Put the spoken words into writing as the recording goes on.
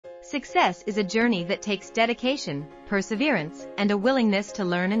Success is a journey that takes dedication, perseverance, and a willingness to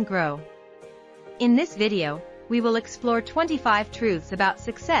learn and grow. In this video, we will explore 25 truths about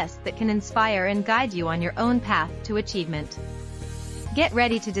success that can inspire and guide you on your own path to achievement. Get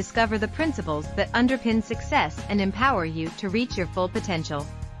ready to discover the principles that underpin success and empower you to reach your full potential.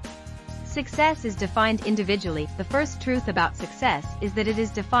 Success is defined individually. The first truth about success is that it is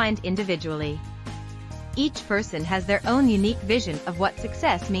defined individually. Each person has their own unique vision of what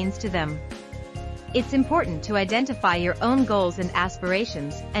success means to them. It's important to identify your own goals and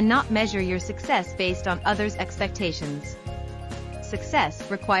aspirations and not measure your success based on others' expectations.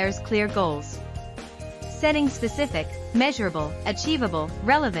 Success requires clear goals. Setting specific, measurable, achievable,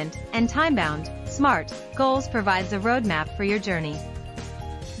 relevant, and time-bound, SMART goals provides a roadmap for your journey.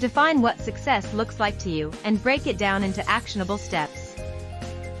 Define what success looks like to you and break it down into actionable steps.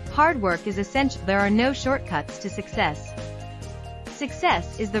 Hard work is essential. There are no shortcuts to success.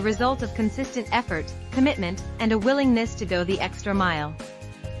 Success is the result of consistent effort, commitment, and a willingness to go the extra mile.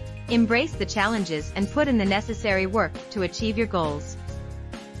 Embrace the challenges and put in the necessary work to achieve your goals.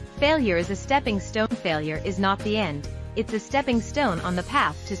 Failure is a stepping stone. Failure is not the end, it's a stepping stone on the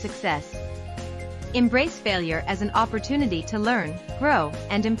path to success. Embrace failure as an opportunity to learn, grow,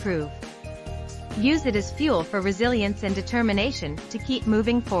 and improve. Use it as fuel for resilience and determination to keep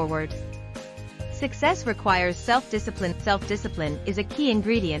moving forward. Success requires self-discipline. Self-discipline is a key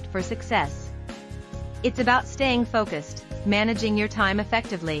ingredient for success. It's about staying focused, managing your time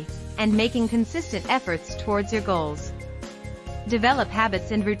effectively, and making consistent efforts towards your goals. Develop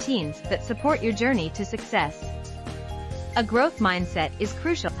habits and routines that support your journey to success. A growth mindset is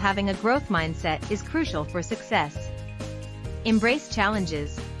crucial. Having a growth mindset is crucial for success. Embrace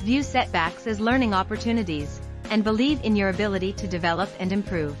challenges, view setbacks as learning opportunities, and believe in your ability to develop and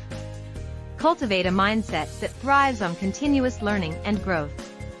improve. Cultivate a mindset that thrives on continuous learning and growth.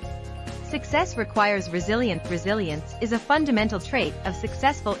 Success requires resilience. Resilience is a fundamental trait of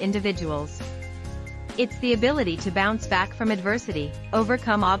successful individuals. It's the ability to bounce back from adversity,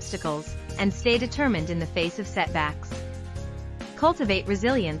 overcome obstacles, and stay determined in the face of setbacks. Cultivate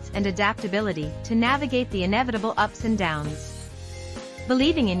resilience and adaptability to navigate the inevitable ups and downs.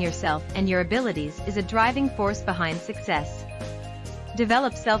 Believing in yourself and your abilities is a driving force behind success.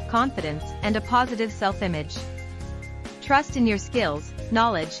 Develop self-confidence and a positive self-image. Trust in your skills,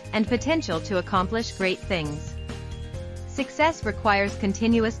 knowledge, and potential to accomplish great things. Success requires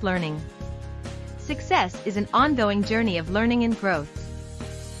continuous learning. Success is an ongoing journey of learning and growth.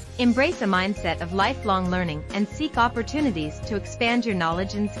 Embrace a mindset of lifelong learning and seek opportunities to expand your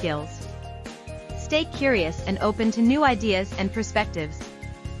knowledge and skills. Stay curious and open to new ideas and perspectives.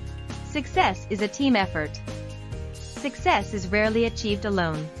 Success is a team effort. Success is rarely achieved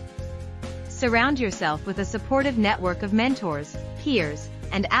alone. Surround yourself with a supportive network of mentors, peers,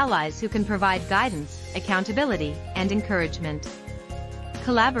 and allies who can provide guidance, accountability, and encouragement.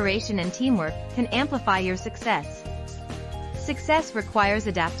 Collaboration and teamwork can amplify your success. Success requires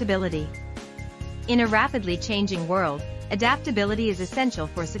adaptability. In a rapidly changing world, adaptability is essential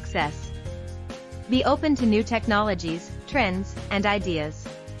for success. Be open to new technologies, trends, and ideas.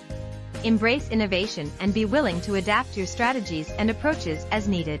 Embrace innovation and be willing to adapt your strategies and approaches as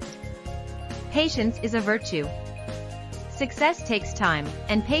needed. Patience is a virtue. Success takes time,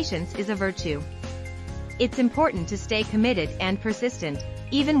 and patience is a virtue. It's important to stay committed and persistent,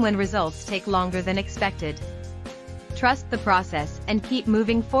 even when results take longer than expected. Trust the process and keep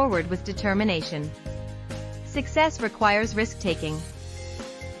moving forward with determination. Success requires risk-taking.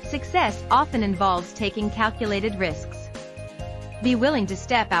 Success often involves taking calculated risks. Be willing to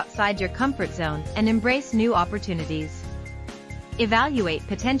step outside your comfort zone and embrace new opportunities. Evaluate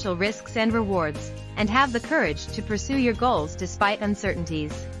potential risks and rewards, and have the courage to pursue your goals despite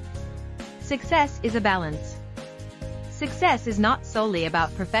uncertainties. Success is a balance. Success is not solely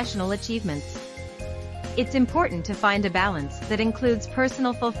about professional achievements. It's important to find a balance that includes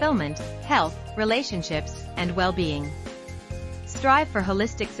personal fulfillment, health, relationships, and well-being. Strive for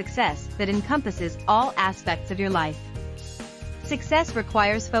holistic success that encompasses all aspects of your life. Success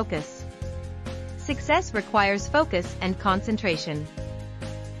requires focus. Success requires focus and concentration.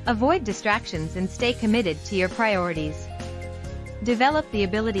 Avoid distractions and stay committed to your priorities. Develop the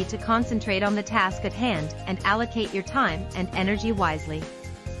ability to concentrate on the task at hand and allocate your time and energy wisely.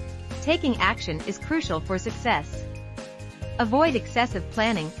 Taking action is crucial for success. Avoid excessive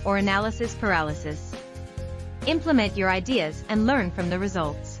planning or analysis paralysis. Implement your ideas and learn from the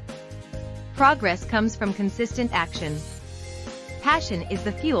results. Progress comes from consistent action. Passion is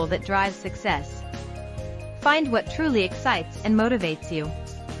the fuel that drives success. Find what truly excites and motivates you.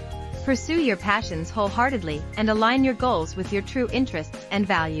 Pursue your passions wholeheartedly and align your goals with your true interests and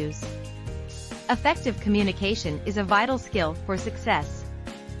values. Effective communication is a vital skill for success.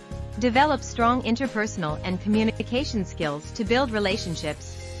 Develop strong interpersonal and communication skills to build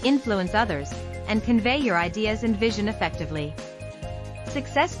relationships, influence others, and convey your ideas and vision effectively.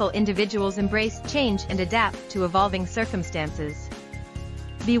 Successful individuals embrace change and adapt to evolving circumstances.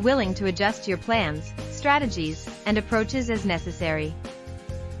 Be willing to adjust your plans, strategies, and approaches as necessary.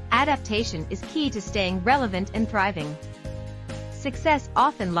 Adaptation is key to staying relevant and thriving. Success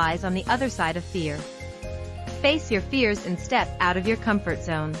often lies on the other side of fear. Face your fears and step out of your comfort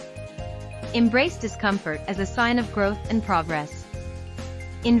zone. Embrace discomfort as a sign of growth and progress.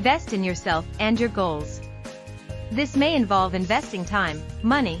 Invest in yourself and your goals. This may involve investing time,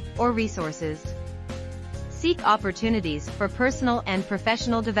 money, or resources. Seek opportunities for personal and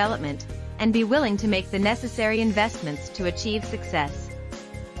professional development, and be willing to make the necessary investments to achieve success.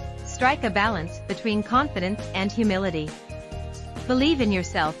 Strike a balance between confidence and humility. Believe in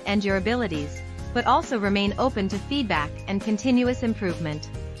yourself and your abilities, but also remain open to feedback and continuous improvement.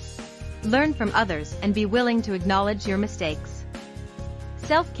 Learn from others and be willing to acknowledge your mistakes.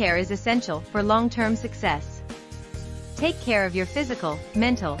 Self-care is essential for long-term success. Take care of your physical,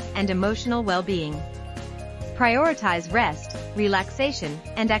 mental, and emotional well-being. Prioritize rest, relaxation,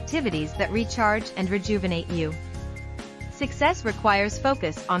 and activities that recharge and rejuvenate you. Success requires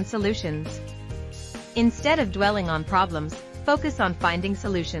focus on solutions. Instead of dwelling on problems, focus on finding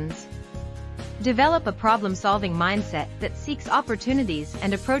solutions. Develop a problem-solving mindset that seeks opportunities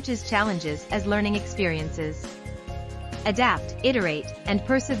and approaches challenges as learning experiences. Adapt, iterate, and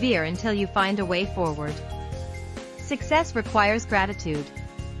persevere until you find a way forward. Success requires gratitude.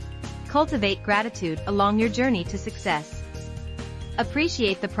 Cultivate gratitude along your journey to success.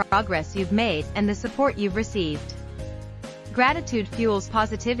 Appreciate the progress you've made and the support you've received. Gratitude fuels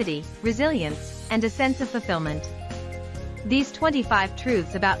positivity, resilience, and a sense of fulfillment. These 25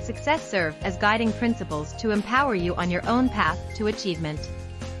 truths about success serve as guiding principles to empower you on your own path to achievement.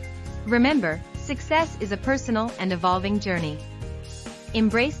 Remember, success is a personal and evolving journey.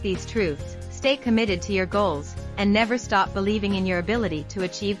 Embrace these truths, stay committed to your goals, and never stop believing in your ability to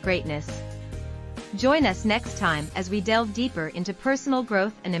achieve greatness. Join us next time as we delve deeper into personal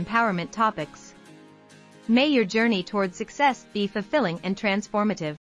growth and empowerment topics. May your journey toward success be fulfilling and transformative.